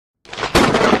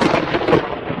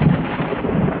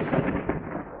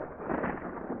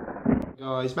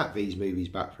Guys, Matt V's Movies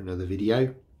back for another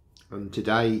video, and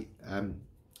today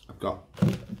I've got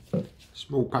a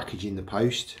small package in the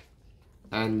post,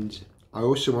 and I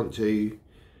also want to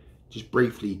just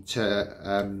briefly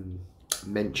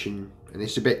mention, and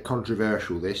it's a bit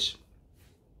controversial this,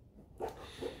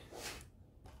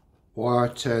 why I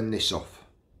turned this off.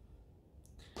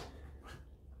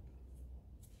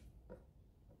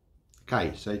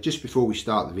 Okay, so just before we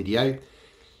start the video,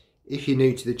 if you're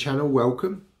new to the channel,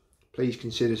 welcome. Please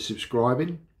consider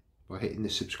subscribing by hitting the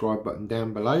subscribe button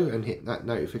down below and hit that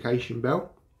notification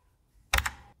bell.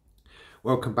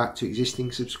 Welcome back to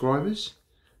existing subscribers.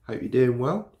 Hope you're doing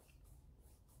well.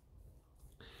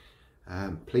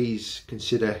 Please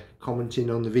consider commenting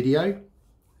on the video.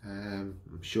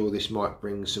 I'm sure this might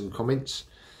bring some comments.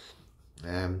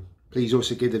 Please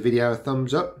also give the video a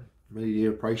thumbs up. Really do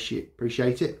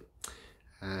appreciate it.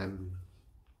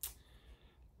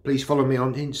 Please follow me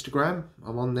on Instagram.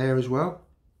 I'm on there as well.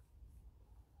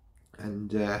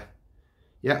 And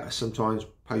yeah, I sometimes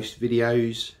post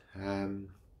videos and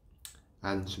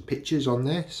some pictures on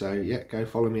there. So yeah, go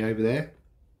follow me over there.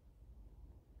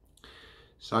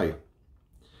 So,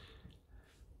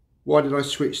 why did I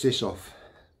switch this off?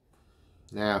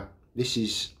 Now, this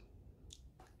is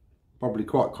probably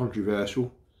quite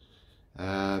controversial.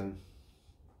 I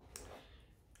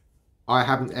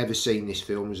haven't ever seen this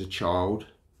film as a child,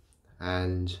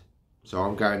 and so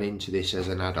I'm going into this as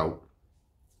an adult,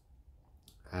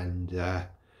 and I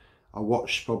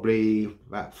watched probably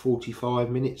about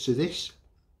 45 minutes of this,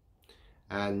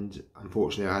 and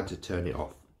unfortunately I had to turn it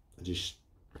off.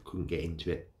 I couldn't get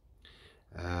into it.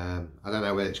 I don't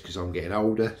know whether it's because I'm getting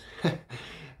older,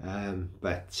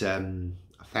 but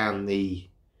I found the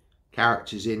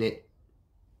characters in it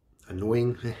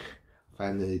annoying. I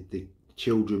found the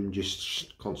children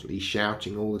just constantly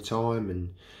shouting all the time,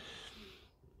 and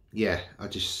yeah,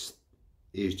 it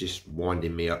was just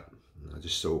winding me up. I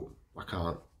just thought, I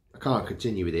can't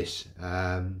continue with this.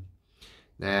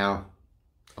 Now,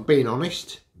 I'm being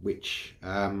honest, which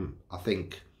I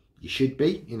think you should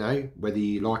be, you know, whether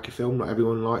you like a film. Not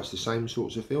everyone likes the same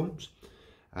sorts of films,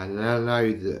 and I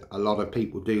know that a lot of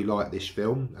people do like this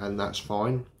film, and that's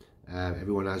fine.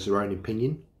 Everyone has their own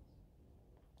opinion,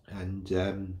 and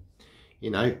you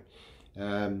know,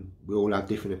 we all have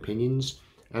different opinions,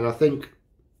 and I think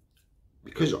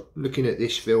because looking at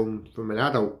this film from an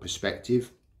adult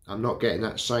perspective, I'm not getting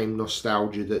that same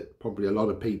nostalgia that probably a lot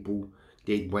of people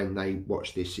did when they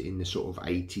watched this in the sort of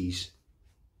 80s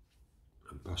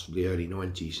and possibly early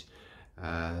 90s.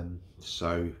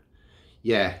 So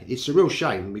yeah, it's a real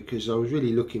shame, because I was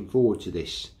really looking forward to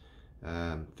this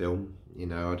film. You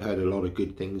know, I'd heard a lot of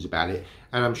good things about it,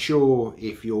 and I'm sure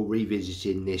if you're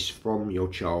revisiting this from your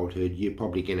childhood, you're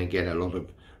probably going to get a lot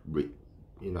of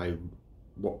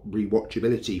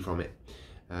rewatchability from it.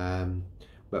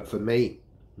 But for me,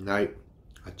 no,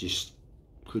 I just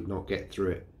could not get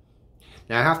through it.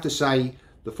 Now, I have to say,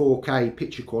 the 4K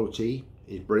picture quality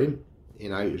is brilliant. You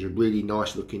know, it was a really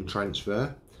nice looking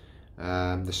transfer.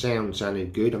 The sound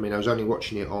sounded good. I mean, I was only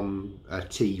watching it on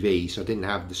TV, so I didn't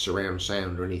have the surround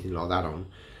sound or anything like that on.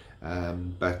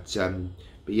 But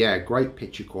yeah, great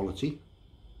picture quality.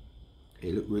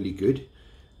 It looked really good.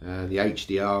 The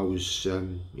HDR was,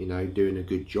 you know, doing a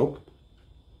good job.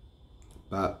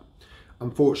 But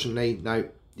unfortunately, no,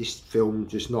 this film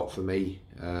just not for me,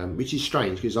 which is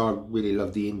strange, because I really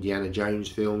love the Indiana Jones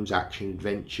films, action,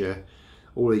 adventure,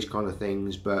 all these kind of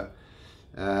things. But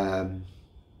I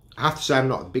have to say, I'm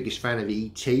not the biggest fan of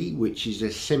E.T., which is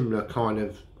a similar kind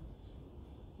of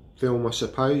film, I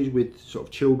suppose, with sort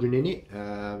of children in it.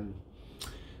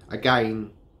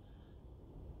 Again,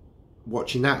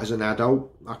 watching that as an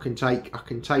adult, I can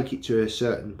take it to a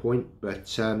certain point, but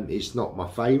it's not my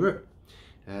favourite.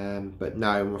 But no,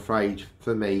 I'm afraid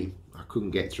for me, I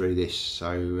couldn't get through this,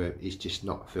 so it's just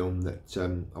not a film that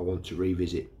I want to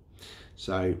revisit.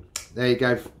 So there you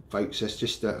go, folks. That's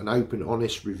just an open,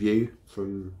 honest review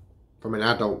from an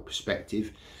adult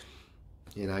perspective.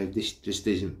 You know, this just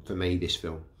isn't for me, this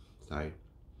film. So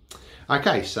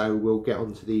okay, so we'll get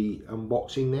on to the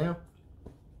unboxing now.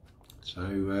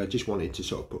 So just wanted to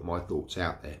sort of put my thoughts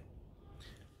out there.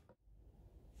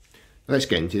 Let's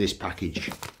get into this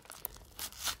package.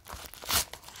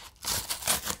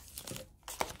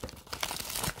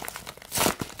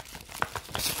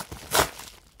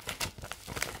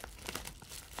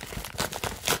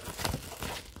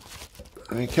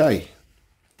 Okay,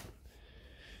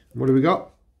 what do we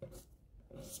got?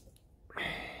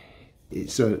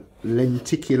 It's a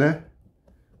lenticular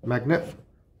magnet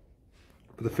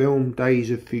for the film Days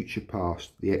of Future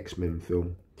Past, the X-Men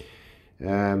film.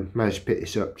 Managed to pick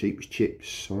this up cheap as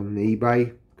chips on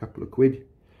eBay. couple of quid.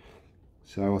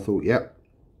 So I thought, yep,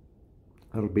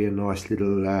 that'll be a nice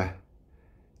little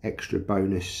extra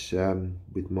bonus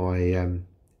with my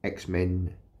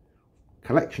X-Men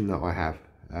collection that I have,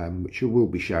 which I will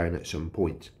be showing at some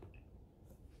point.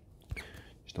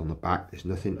 Just on the back, there's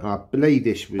nothing. I believe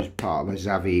this was part of a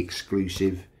Zavvi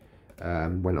exclusive.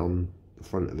 Went on the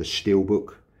front of the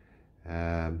steelbook.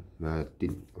 I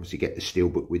didn't obviously get the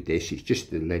steelbook with this. It's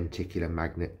just the lenticular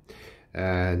magnet.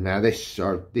 Now this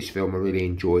film I really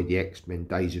enjoyed, the X-Men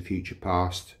Days of Future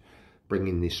Past,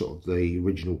 bringing this sort of the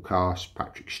original cast,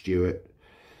 Patrick Stewart,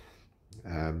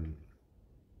 and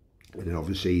then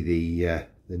obviously the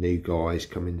new guys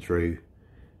coming through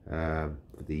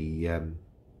the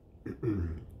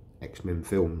X-Men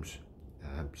films.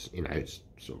 You know, it's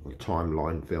sort of a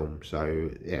timeline film, so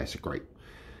yeah, it's a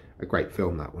great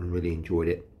film, that one. Really enjoyed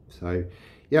it. So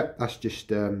yeah, that's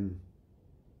just a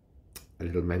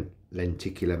little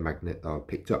lenticular magnet that I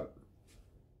picked up.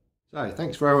 So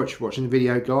thanks very much for watching the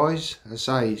video, guys. As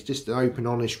I say, it's just an open,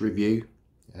 honest review,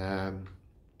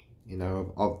 you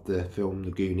know, of the film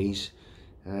The Goonies.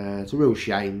 It's a real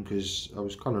shame because I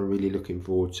was kind of really looking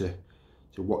forward to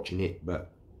watching it,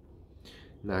 but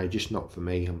no, just not for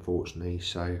me, unfortunately.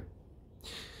 So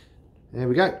there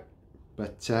we go.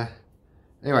 But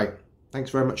anyway,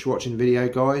 thanks very much for watching the video,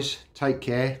 guys. Take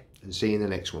care and see you in the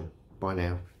next one. Bye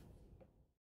now.